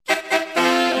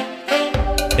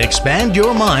Expand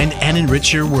your mind and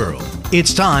enrich your world.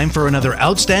 It's time for another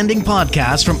outstanding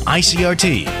podcast from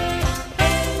ICRT.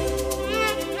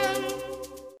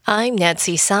 I'm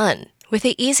Nancy Sun with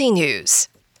the Easy News.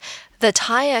 The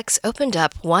TAIEX opened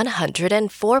up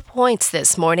 104 points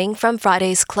this morning from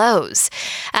Friday's close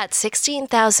at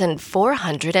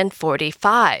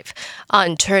 16,445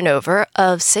 on turnover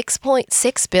of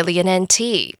 6.6 billion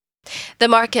NT. The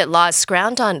market lost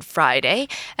ground on Friday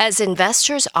as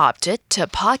investors opted to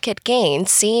pocket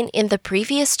gains seen in the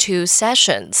previous two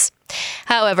sessions.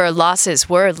 However, losses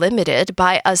were limited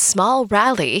by a small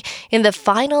rally in the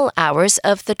final hours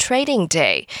of the trading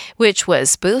day, which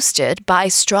was boosted by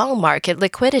strong market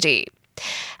liquidity.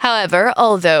 However,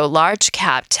 although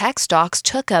large-cap tech stocks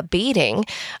took a beating,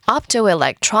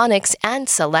 optoelectronics and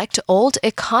select old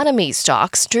economy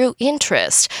stocks drew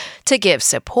interest to give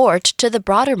support to the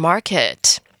broader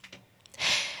market.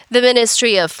 The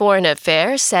Ministry of Foreign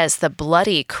Affairs says the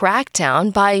bloody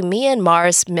crackdown by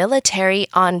Myanmar's military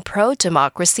on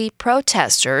pro-democracy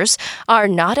protesters are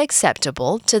not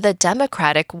acceptable to the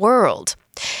democratic world.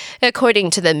 According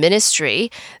to the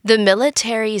ministry, the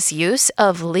military's use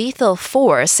of lethal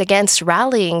force against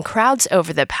rallying crowds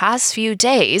over the past few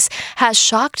days has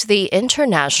shocked the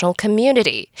international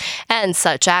community, and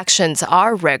such actions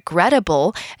are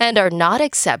regrettable and are not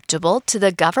acceptable to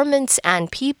the governments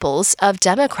and peoples of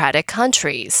democratic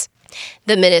countries.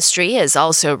 The ministry is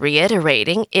also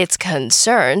reiterating its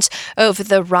concerns over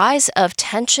the rise of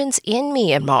tensions in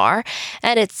Myanmar,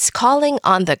 and it's calling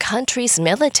on the country's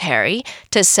military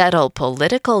to settle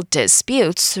political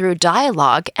disputes through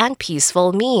dialogue and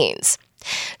peaceful means.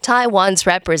 Taiwan's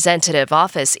representative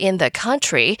office in the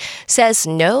country says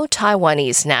no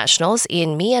Taiwanese nationals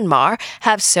in Myanmar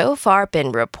have so far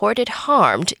been reported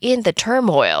harmed in the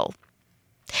turmoil.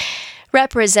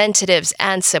 Representatives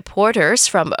and supporters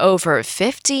from over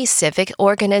 50 civic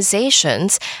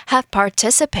organizations have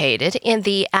participated in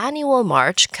the annual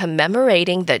march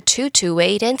commemorating the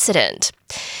 228 incident.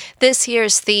 This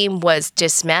year's theme was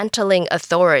dismantling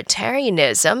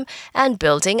authoritarianism and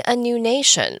building a new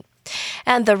nation.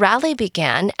 And the rally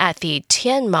began at the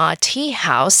Tianma Tea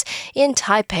House in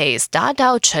Taipei's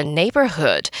Dadaochen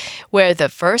neighborhood, where the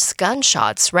first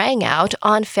gunshots rang out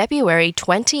on February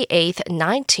 28,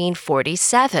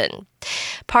 1947.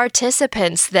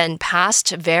 Participants then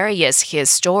passed various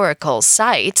historical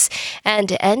sites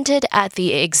and ended at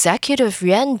the Executive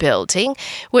Yuan building,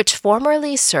 which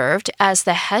formerly served as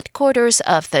the headquarters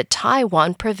of the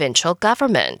Taiwan provincial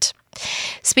government.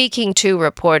 Speaking to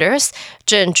reporters,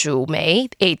 Zhen Zhumei,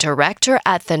 a director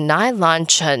at the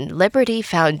Nailanchen Liberty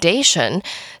Foundation,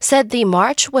 said the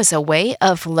march was a way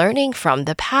of learning from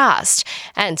the past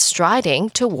and striding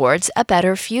towards a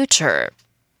better future.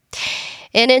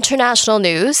 In international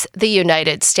news, the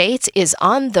United States is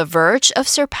on the verge of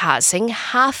surpassing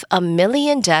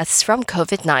 500,000 deaths from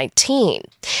COVID-19.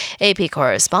 AP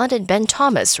correspondent Ben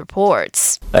Thomas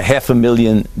reports.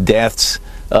 500,000 deaths.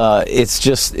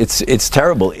 It's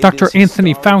terrible. Dr.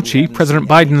 Anthony Fauci, President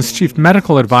Biden's chief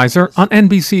medical advisor, on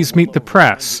NBC's Meet the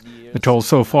Press. The toll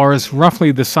so far is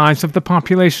roughly the size of the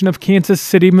population of Kansas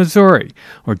City, Missouri,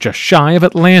 or just shy of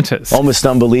Atlanta's. Almost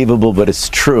unbelievable, but it's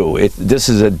true. This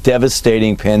is a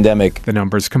devastating pandemic. The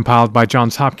numbers compiled by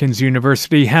Johns Hopkins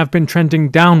University have been trending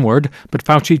downward, but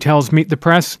Fauci tells Meet the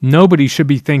Press nobody should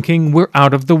be thinking we're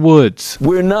out of the woods.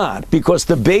 We're not, because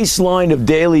the baseline of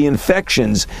daily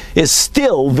infections is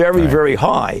still very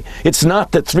high. It's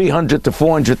not the 300 to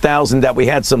 400,000 that we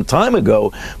had some time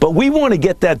ago, but we want to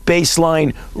get that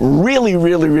baseline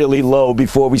really low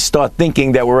before we start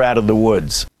thinking that we're out of the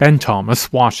woods. Ben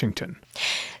Thomas, Washington.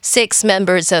 6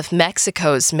 members of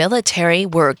Mexico's military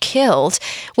were killed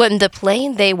when the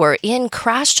plane they were in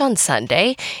crashed on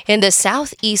Sunday in the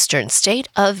southeastern state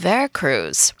of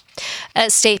Veracruz. A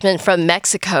statement from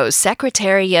Mexico's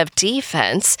Secretary of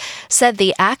Defense said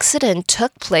the accident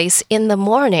took place in the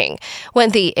morning when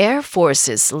the Air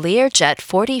Force's Learjet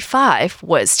 45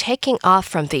 was taking off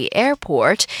from the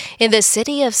airport in the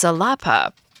city of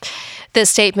Jalapa. The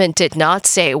statement did not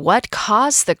say what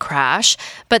caused the crash,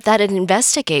 but that an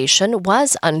investigation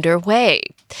was underway.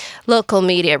 Local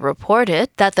media reported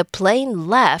that the plane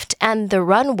left and the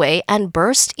runway and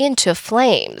burst into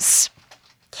flames.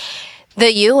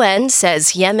 The UN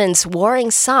says Yemen's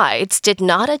warring sides did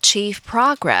not achieve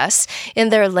progress in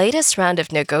their latest round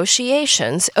of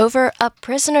negotiations over a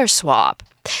prisoner swap.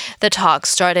 The talks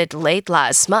started late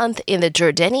last month in the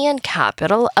Jordanian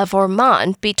capital of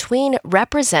Amman between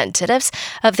representatives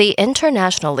of the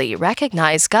internationally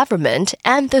recognized government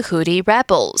and the Houthi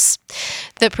rebels.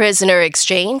 The prisoner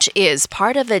exchange is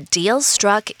part of a deal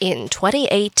struck in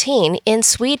 2018 in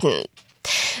Sweden.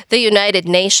 The United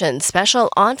Nations Special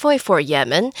Envoy for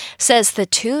Yemen says the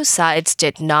two sides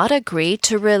did not agree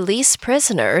to release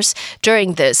prisoners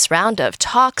during this round of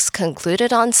talks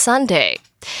concluded on Sunday.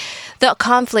 The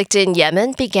conflict in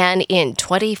Yemen began in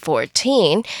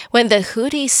 2014 when the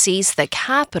Houthis seized the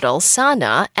capital,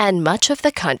 Sana'a, and much of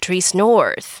the country's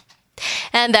north.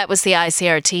 And that was the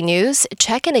ICRT News.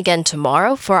 Check in again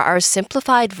tomorrow for our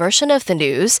simplified version of the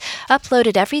news,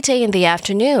 uploaded every day in the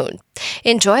afternoon.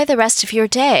 Enjoy the rest of your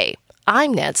day.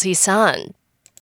 I'm Nancy Sun.